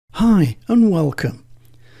Hi and welcome.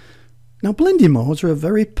 Now, blending modes are a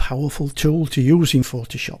very powerful tool to use in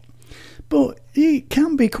Photoshop, but it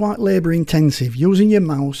can be quite labour intensive using your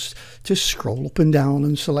mouse to scroll up and down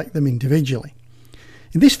and select them individually.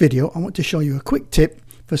 In this video I want to show you a quick tip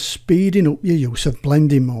for speeding up your use of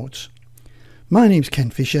blending modes. My name's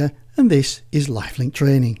Ken Fisher and this is Lifelink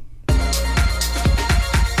Training.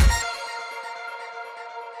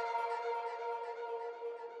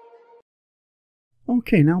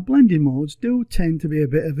 Okay, now blending modes do tend to be a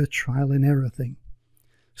bit of a trial and error thing.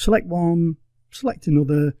 Select one, select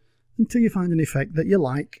another, until you find an effect that you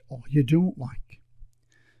like or you don't like.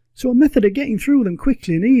 So a method of getting through them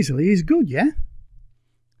quickly and easily is good, yeah?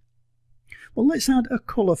 Well, let's add a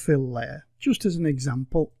colour fill layer, just as an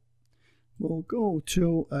example. We'll go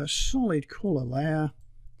to a solid colour layer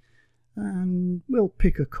and we'll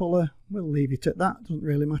pick a colour. We'll leave it at that, doesn't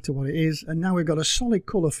really matter what it is. And now we've got a solid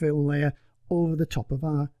colour fill layer over the top of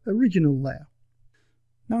our original layer.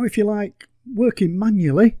 Now if you like working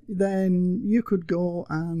manually, then you could go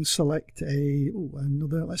and select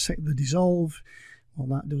another, let's say the dissolve. Well,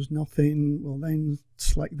 that does nothing. We'll then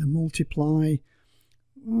select the multiply.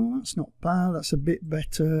 Well, that's not bad, that's a bit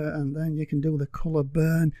better. And then you can do the colour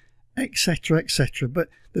burn, etc, etc. But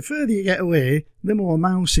the further you get away, the more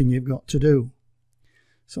mousing you've got to do.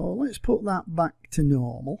 So let's put that back to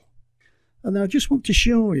normal. And then I just want to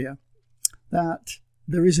show you that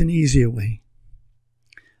there is an easier way.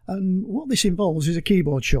 And what this involves is a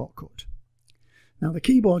keyboard shortcut. Now the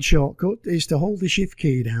keyboard shortcut is to hold the shift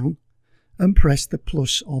key down and press the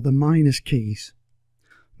plus or the minus keys.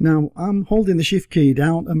 Now I'm holding the shift key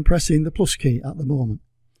down and pressing the plus key at the moment.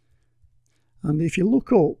 And if you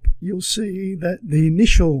look up, you'll see that the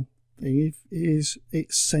initial thing is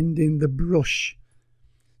it's sending the brush.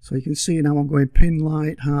 So you can see now I'm going pin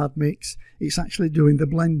light, hard mix. It's actually doing the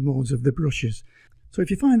blend modes of the brushes. So if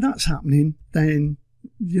you find that's happening, then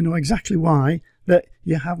you know exactly why, that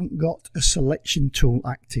you haven't got a selection tool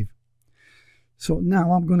active. So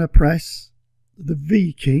now I'm going to press the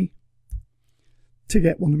V key to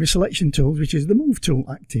get one of my selection tools, which is the move tool,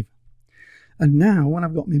 active. And now when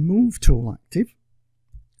I've got my move tool active,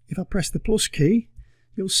 if I press the plus key,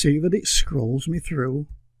 you'll see that it scrolls me through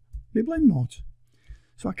my blend modes.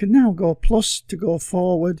 So I can now go plus to go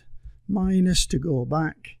forward, minus to go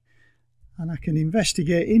back, and I can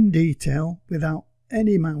investigate in detail without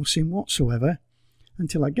any mousing whatsoever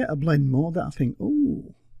until I get a blend mode that I think,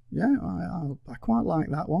 oh, yeah, I quite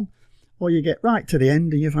like that one. Or you get right to the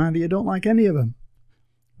end and you find that you don't like any of them.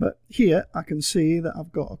 But here I can see that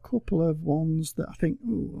I've got a couple of ones that I think,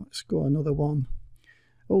 oh, let's go another one.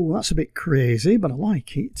 Oh, that's a bit crazy, but I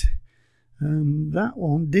like it. That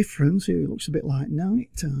one, difference, it looks a bit like night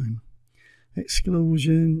time.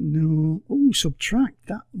 Exclusion, no. Oh, subtract,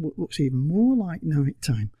 that looks even more like night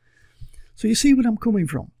time. So you see where I'm coming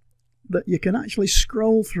from? That you can actually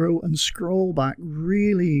scroll through and scroll back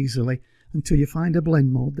really easily until you find a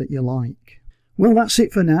blend mode that you like. Well, that's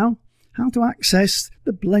it for now. How to access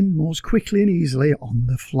the blend modes quickly and easily on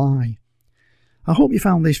the fly. I hope you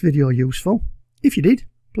found this video useful. If you did,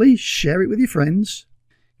 please share it with your friends.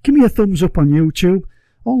 Give me a thumbs up on YouTube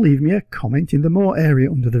or leave me a comment in the more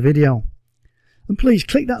area under the video. And please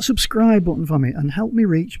click that subscribe button for me and help me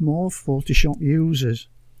reach more Photoshop users.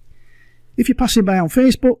 If you're passing by on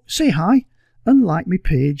Facebook, say hi and like my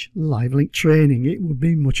page Lifelink Training. It would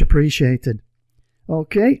be much appreciated.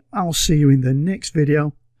 Okay, I'll see you in the next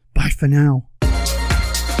video. Bye for now.